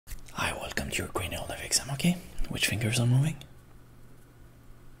welcome to your cranial exam, okay? Which fingers are moving?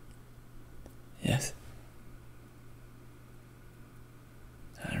 Yes.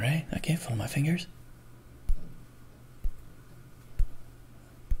 Alright, okay, follow my fingers.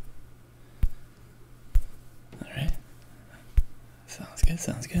 Alright.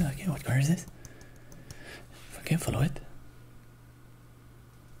 Sounds good. Okay, what car is this? Okay, follow it.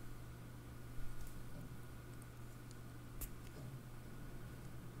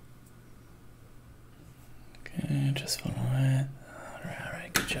 Okay, just follow it.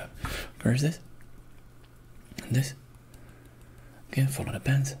 Alright, good job. Where is this? And this? Okay, follow the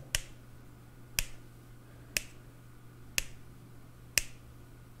pens.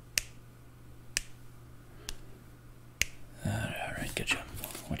 Alright, good job.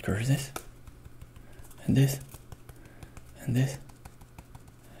 What color is this? And this? And this?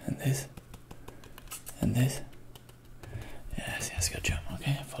 And this? And this? Yes, good job.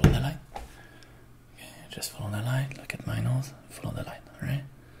 Okay, follow the line. Okay, just follow the line. Look at my nose. Follow the line, alright?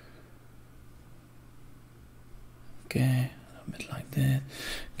 Okay, a little bit like this.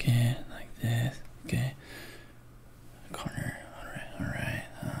 Okay, like this. Okay. Corner. Alright.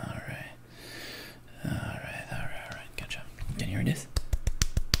 Good job. Can you hear this?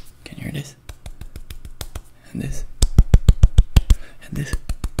 Can you hear this? And this? And this?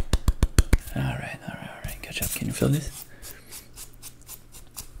 Alright. Good job. Can you feel this?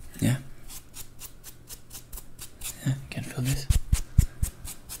 Yeah? Yeah, can you feel this?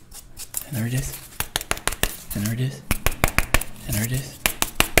 And hear this?